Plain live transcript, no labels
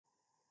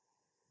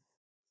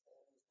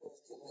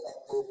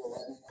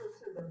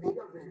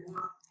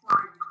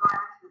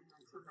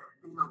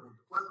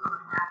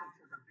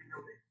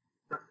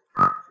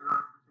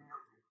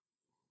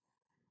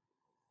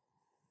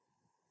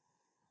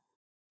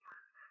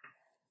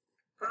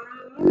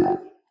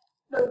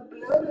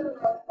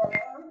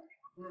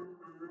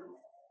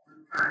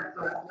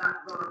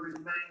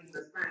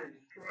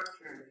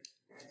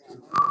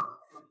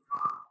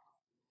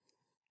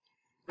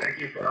Thank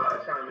you for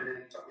chiming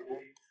in.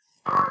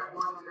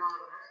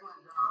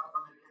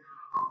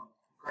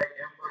 Great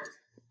input.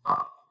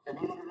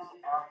 Immediately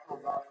after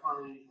that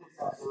funny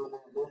successful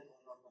this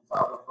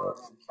photographer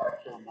and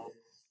capture this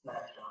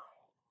snapshot.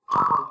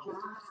 Can I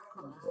have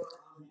Camille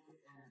on you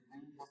and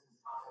read this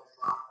entire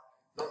slide?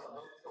 The event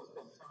was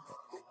September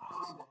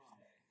 11th.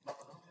 The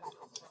event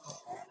was September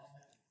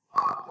 11th.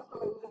 Just to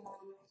let you know,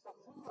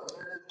 September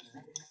 11th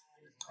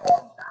is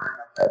called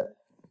 9/11.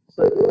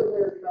 So you'll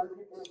hear some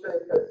people say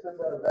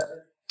September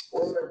 11th,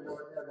 or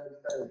you'll hear them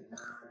say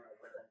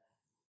 9/11.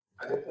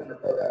 I just want to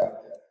throw that out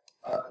there.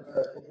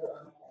 Camille, could you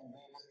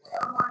read this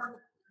slide?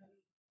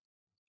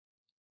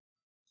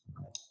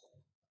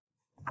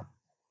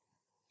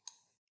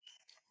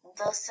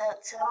 The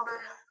September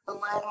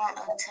 11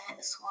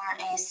 attacks were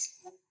a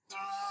series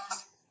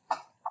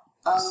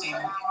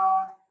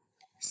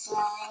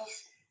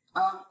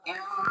of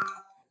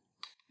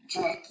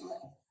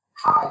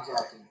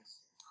hijackings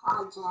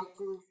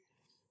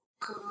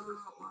committed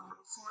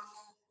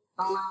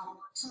in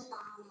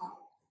 2001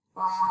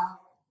 by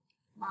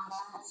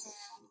Nazi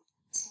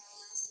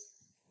terrorists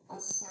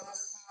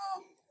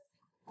associated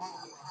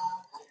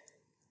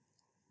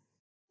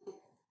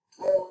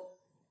with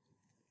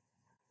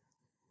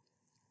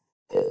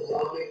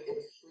Islamic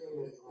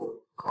extremist group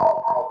called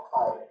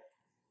Al-Qaeda.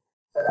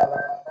 Say that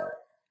last part.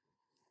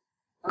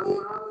 Good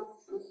job.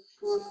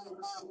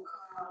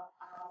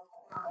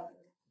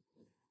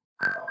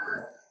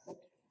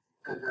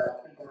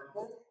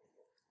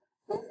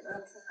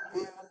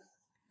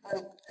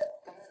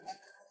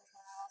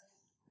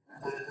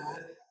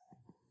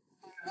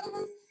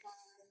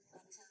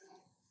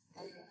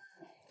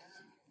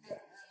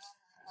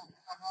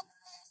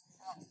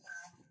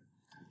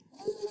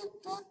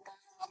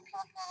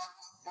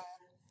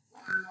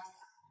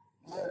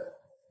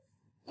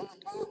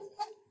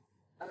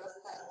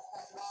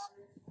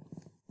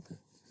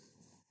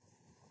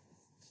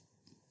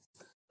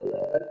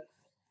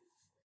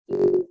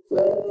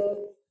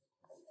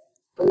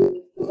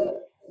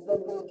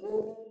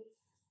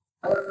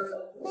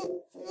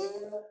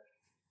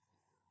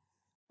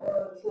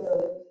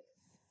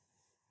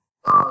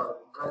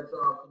 Great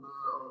job,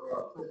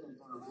 Camille, pushing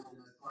through reading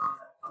this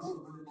slide. I'm going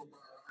to read it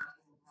back.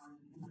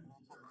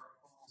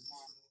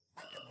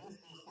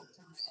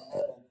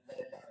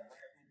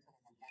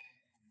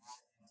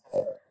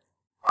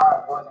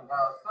 Alright, boys and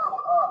girls. So,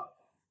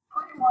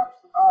 pretty much,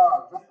 just so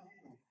you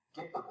can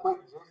get the quick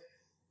gist,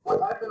 what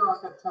happened on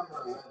September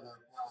 11th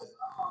was,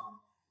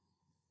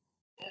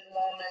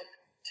 Islamic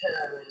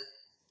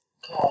terrorists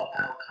called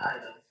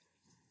Al-Qaeda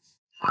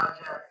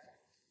hijacked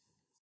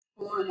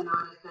 4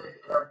 United States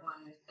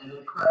airplanes and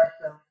they crashed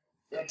them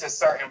into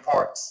certain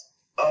parts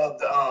of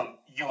the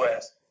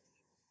U.S.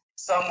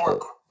 Some were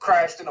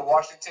crashed in the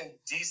Washington,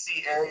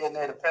 D.C. area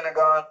near the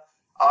Pentagon.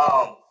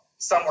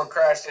 Some were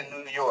crashed in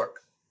New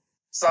York.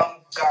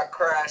 Some got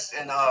crashed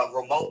in a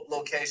remote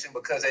location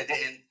because they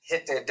didn't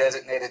hit their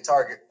designated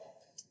target.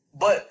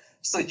 But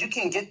so you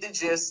can get the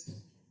gist,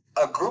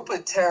 a group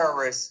of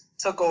terrorists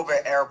took over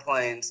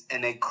airplanes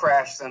and they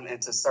crashed them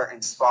into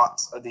certain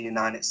spots of the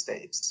United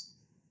States.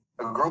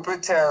 A group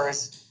of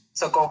terrorists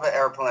took over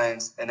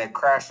airplanes and they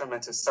crashed them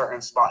into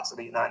certain spots of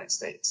the United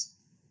States.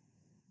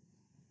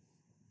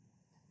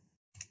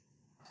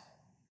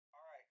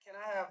 All right, can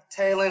I have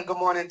Taylor? Good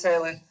morning,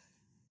 Taylor.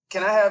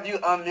 Can I have you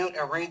unmute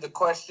and read the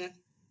question?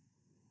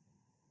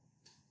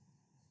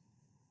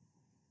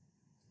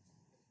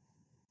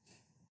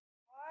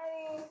 Why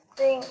do you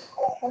think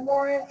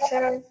foreign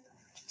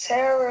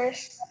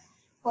terrorists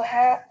would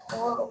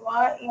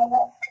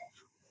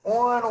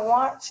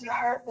want to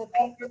hurt the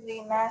people of the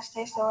United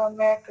States of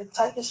America?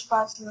 Type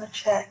response in the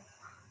chat.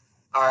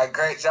 All right,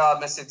 great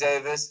job, Mr.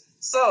 Davis.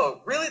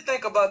 So, really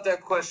think about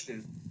that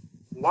question.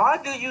 Why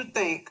do you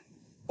think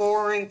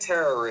foreign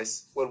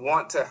terrorists would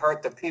want to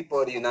hurt the people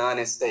of the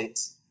United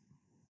States?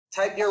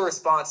 Type your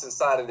response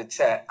inside of the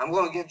chat. I'm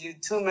going to give you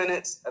 2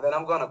 minutes, and then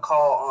I'm going to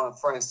call on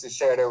friends to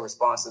share their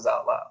responses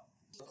out loud.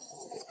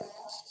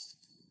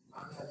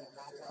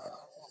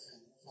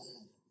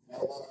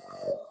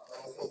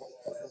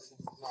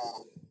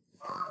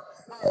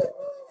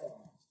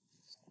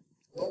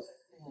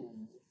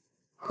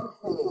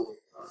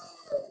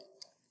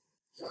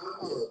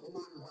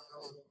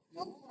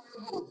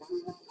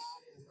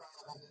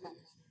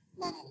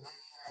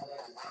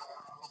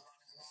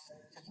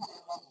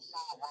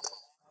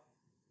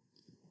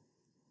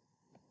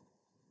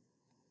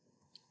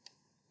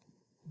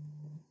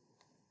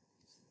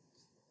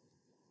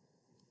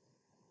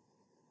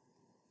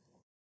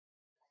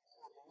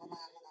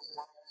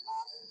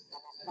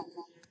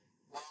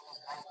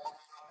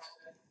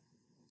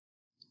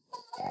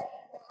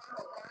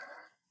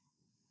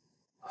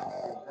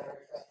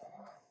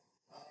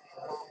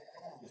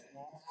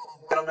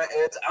 gentlemen,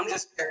 is I'm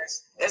just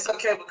curious. It's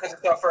okay because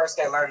it's your first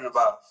day learning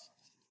about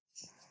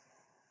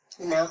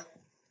it. No.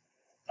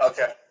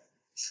 Okay.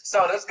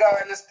 So this guy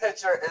in this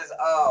picture is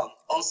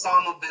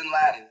Osama bin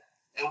Laden,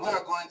 and we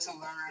are going to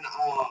learn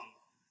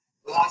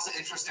lots of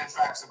interesting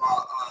facts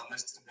about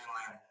Mr. bin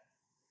Laden.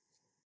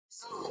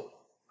 So,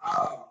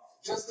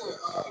 just to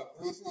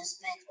briefly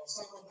speak,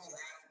 Osama bin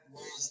Laden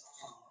was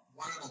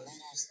one of the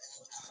leaders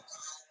of Al-Qaeda,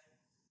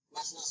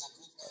 which was a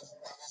group that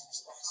was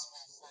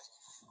responsible for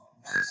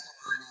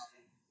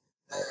masterminding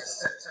the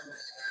September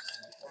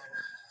 11 or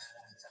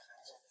 9/11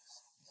 attacks.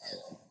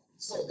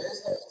 So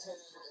based off term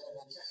and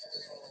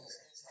vocabulary that is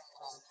inside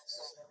of this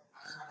episode,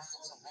 I'm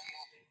going to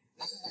read it.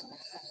 This is a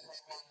message from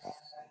my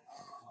man.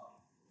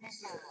 He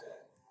said,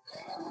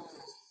 God knows,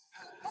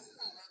 this is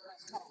a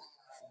reference to the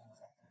 9/11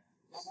 attack.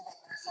 This is a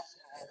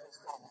message in reference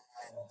to the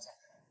 9/11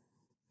 attack.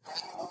 God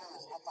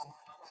knows what the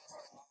Northwest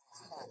has done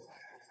to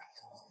attack the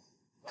Titans.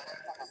 But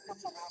after the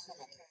situation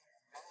became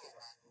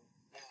irrelevant,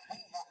 and we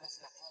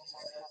witnessed the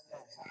injustice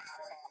and time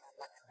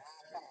that the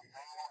American and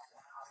Allied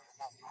allies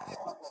against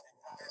all of the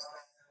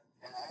disaster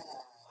and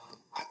overall,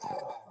 I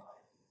thought about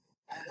it.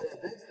 And the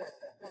events that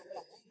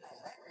affected me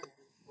directly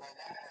were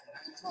that of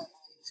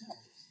 1982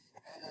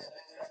 and the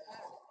events that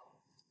followed,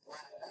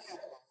 when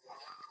Americans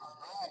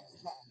allowed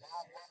Israelis to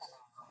invade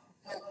Lebanon,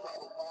 helped by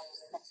the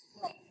U.S. Peace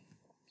Corps.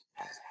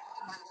 As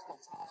almost the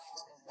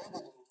times in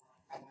Lebanon,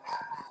 and I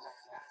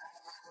apologize,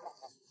 as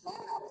almost from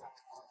the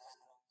former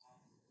times in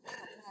Lebanon, it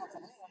appeared to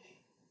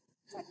me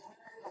to hear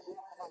the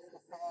universe the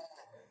same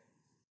way,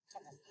 to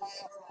destroy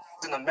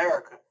lives in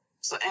America,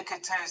 so it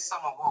could taste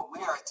some of what we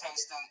are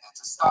tasting and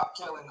to stop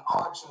killing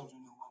our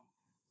children and women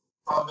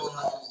from Bin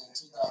Laden in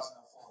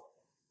 2004.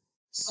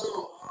 So,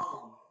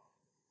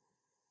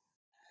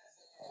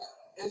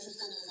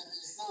 interesting as it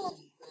may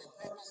seem, the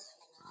purpose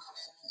of the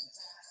 9/11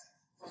 attacks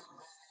from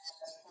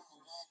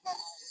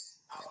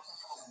BVES,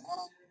 Al-Qaeda, and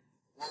money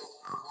was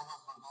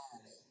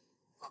revenge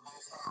for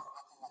based on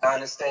what the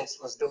United States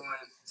was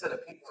doing to the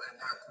people in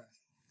their country.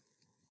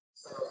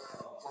 So,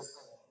 just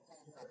a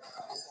food for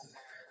thought. This is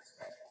their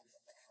perspective.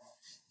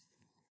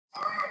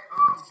 All right,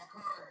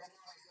 Jakar, good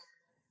morning, sir.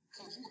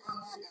 Could you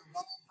unmute and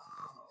read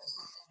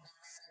Osama bin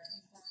Laden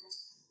key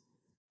points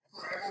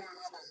for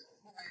everyone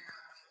who may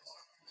not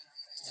know Osama bin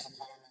Laden is a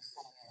gentleman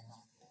sitting in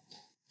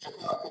the room?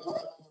 Jakar, could you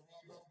unmute and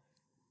read them?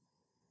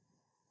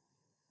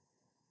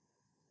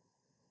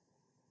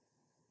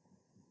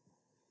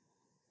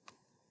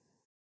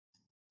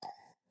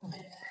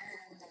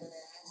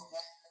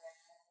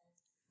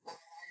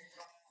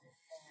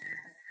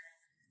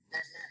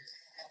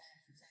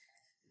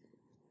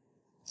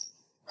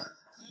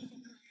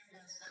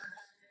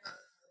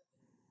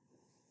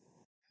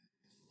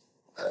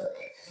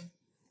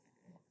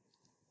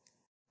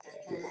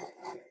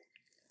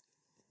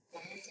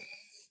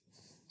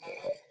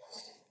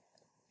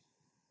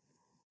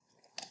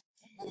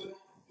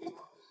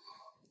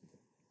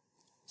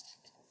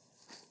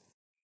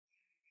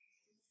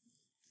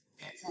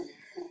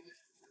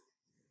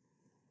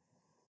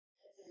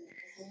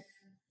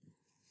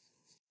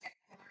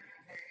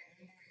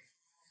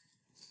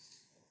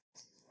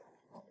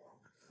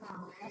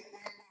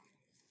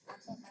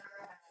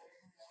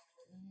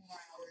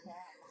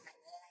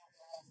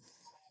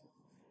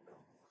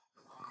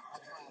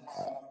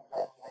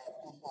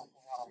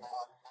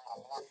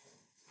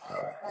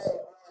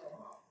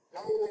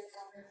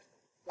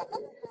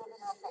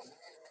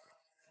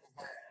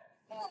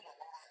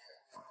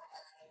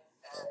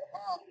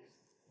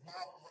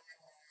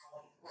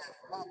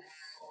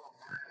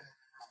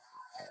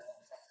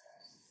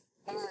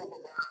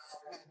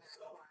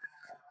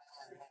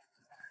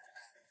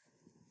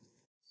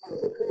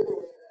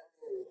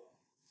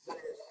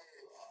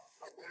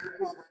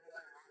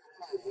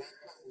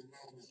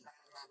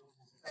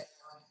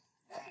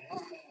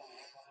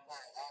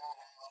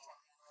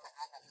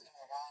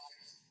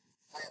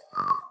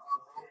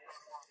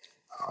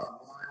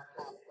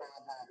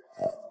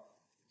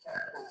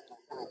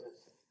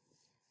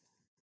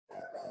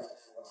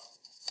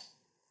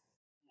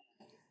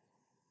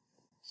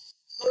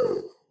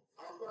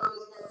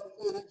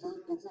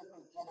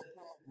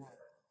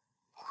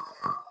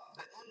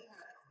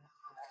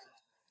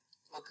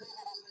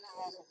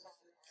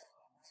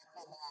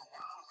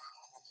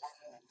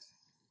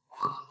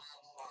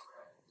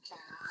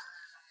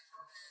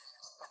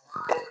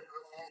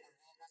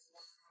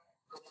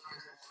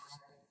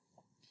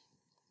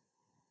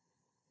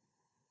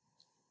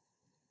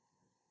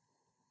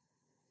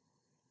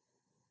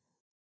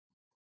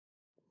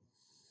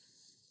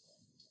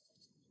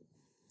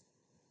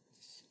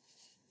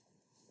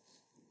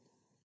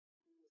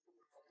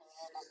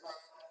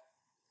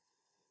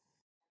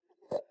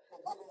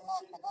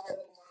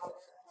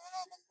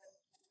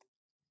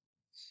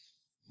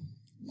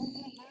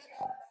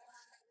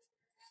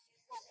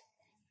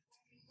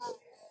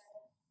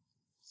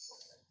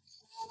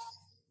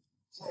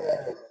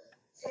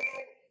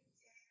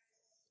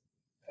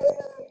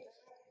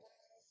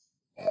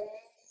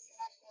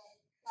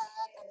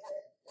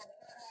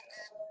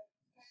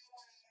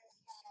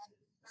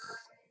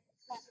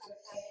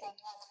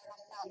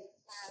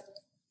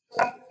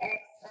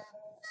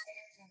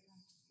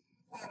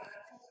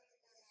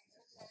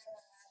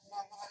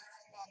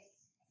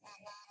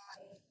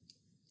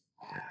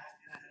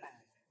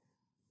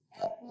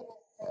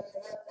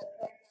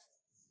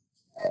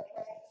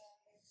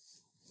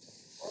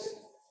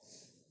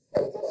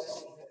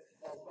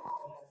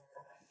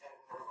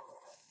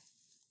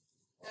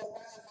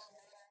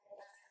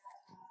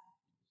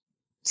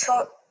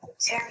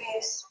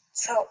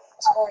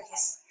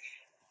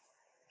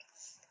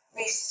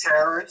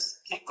 Terrorists.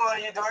 Keep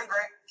going. You're doing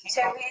great. Keep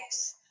going.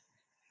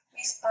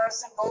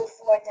 Responsible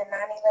for the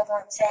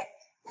 9/11 attack.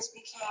 This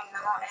became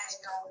known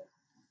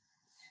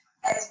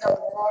as the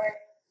war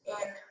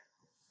in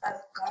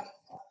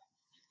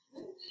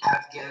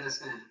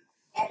Afghanistan.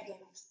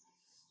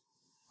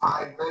 All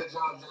right, great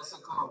job,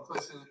 Jessica, on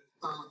pushing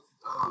through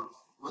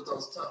with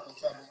those tough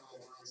vocabulary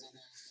words in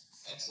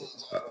there. Excellent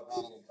job of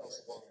reading and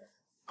persevering.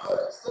 All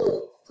right, so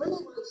pretty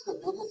much the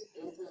biggest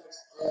impacts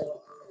of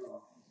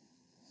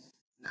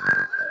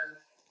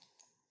 9/11,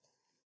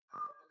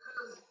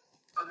 because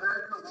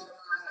America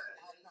realized that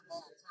it could be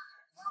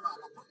attacked.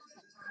 The biggest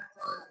attack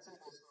prior to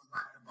this was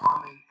like the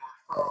bombing at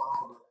Pearl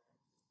Harbor,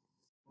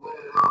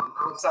 when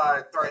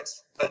outside threats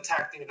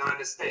attacked the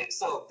United States.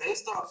 So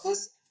based off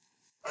this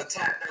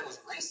attack that was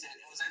recent,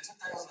 it was in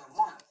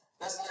 2001.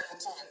 That's led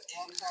to an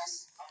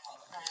increase of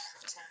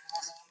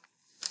terrorism.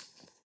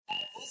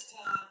 At this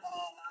time, in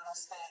the United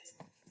States,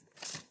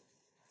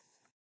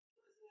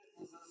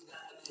 this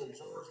guy named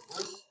George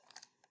Bush.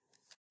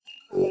 He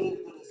created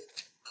what is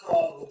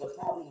called the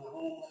Department of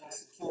Homeland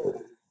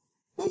Security,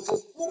 which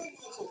is pretty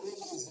much an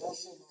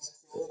organization that's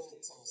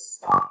created to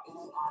stop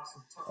any acts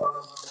of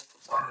terrorism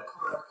that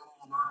occur in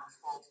the United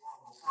States or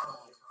before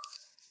they occur.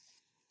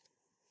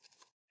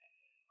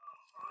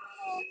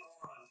 Finally,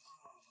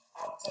 on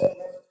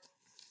October,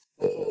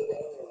 which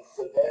was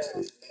the very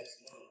next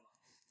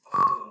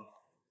month,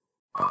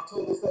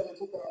 October 7,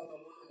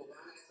 2001, the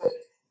United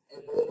States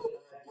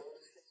invaded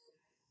Afghanistan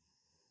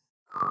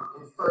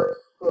in search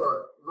for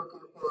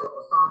looking for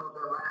Osama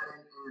bin Laden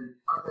and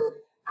other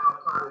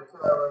Al-Qaeda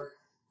terrorists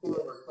who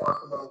were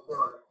responsible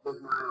for this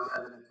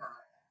 9/11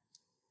 attack.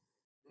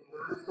 The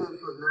United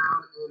States was now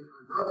in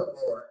another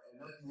war,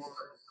 and this war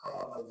is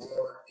called the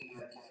War in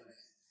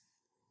Afghanistan.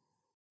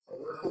 So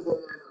once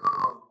again,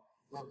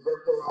 we've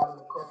just arrived in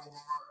the Cold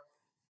War,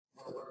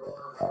 but we're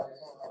going back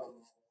into another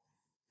war.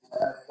 The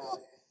United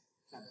States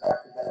just back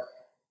to back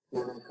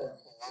when it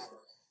comes to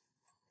wars.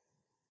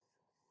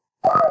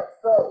 All right,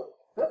 so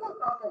this is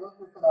something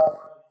interesting I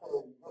wanted to say.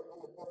 What you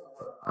were thinking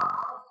was, I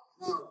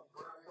was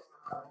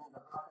brainstorming ideas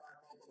of how can I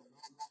make it a little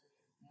bit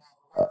more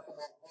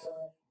flexible for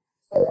you.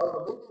 So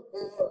moving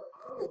forward,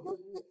 I'm going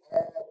to give you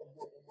all of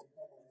the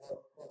independent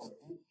work for the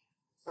week.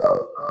 So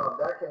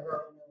that can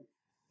help you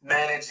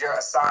manage your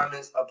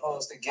assignments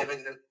opposed to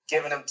giving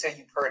them to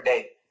you per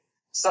day.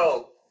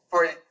 So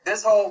for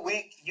this whole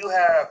week, you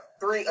have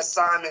 3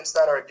 assignments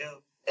that are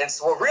due. And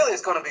so really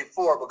it's going to be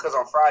 4 because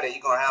on Friday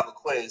you're going to have a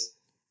quiz.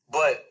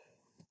 But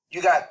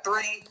you got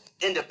 3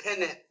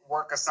 independent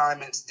work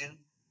assignments due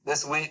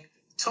this week,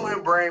 2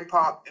 in Brain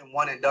Pop and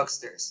 1 in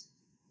Ducksters.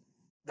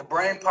 The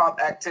Brain Pop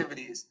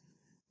activities.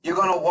 You're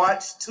going to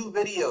watch 2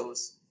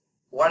 videos.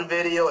 One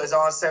video is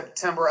on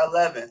September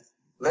 11th.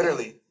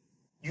 Literally,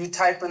 you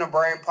type in a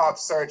Brain Pop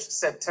search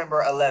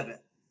September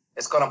 11th.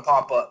 It's going to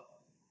pop up.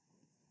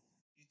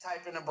 You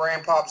type in a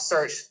Brain Pop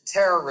search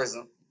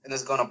terrorism, and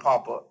it's going to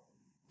pop up.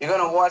 You're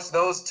going to watch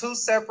those 2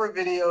 separate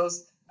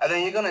videos, and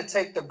then you're going to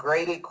take the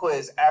graded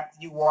quiz after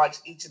you watch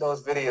each of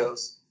those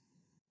videos.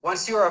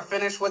 Once you are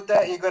finished with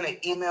that, you're going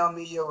to email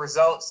me your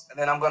results, and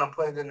then I'm going to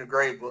put it in the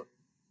grade book.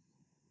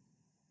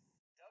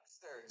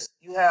 Ducksters.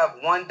 You have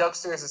 1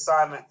 Ducksters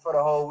assignment for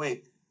the whole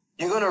week.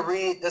 You're going to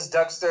read this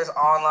Ducksters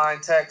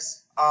online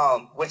text,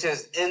 which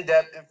is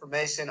in-depth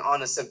information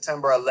on the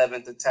September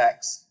 11th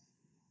attacks.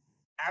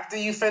 After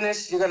you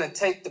finish, you're going to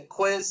take the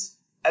quiz,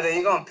 and then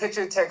you're going to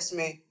picture text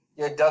me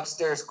your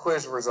Ducksters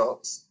quiz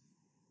results.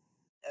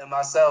 And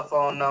my cell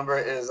phone number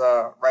is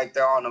right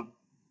there on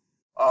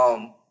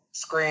the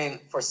screen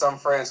for some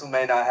friends who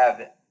may not have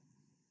it.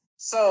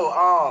 So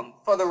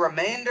for the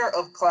remainder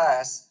of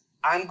class,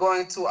 I'm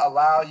going to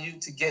allow you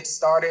to get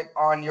started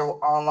on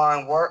your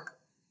online work.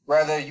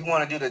 Whether you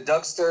want to do the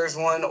Ducksters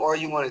one or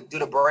you want to do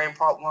the Brain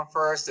Pop one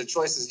first, the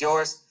choice is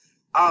yours.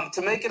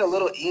 To make it a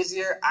little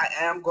easier, I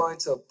am going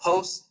to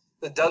post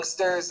the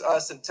Ducksters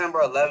September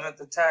 11th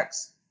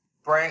attacks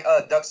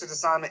Ducksters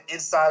assignment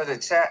inside of the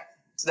chat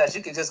so that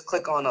you can just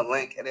click on the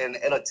link and then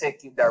it'll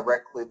take you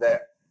directly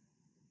there.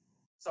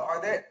 So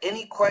are there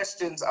any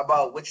questions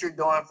about what you're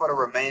doing for the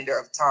remainder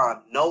of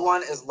time? No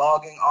one is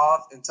logging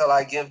off until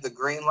I give the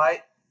green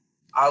light.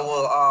 I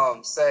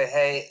will say,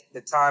 hey, the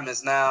time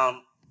is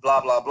now,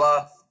 blah, blah,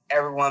 blah.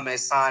 Everyone may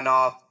sign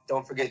off.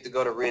 Don't forget to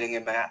go to reading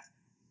and math.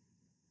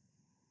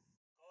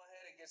 Go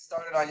ahead and get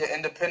started on your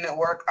independent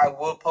work. I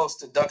will post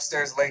the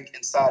Ducksters link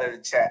inside of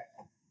the chat.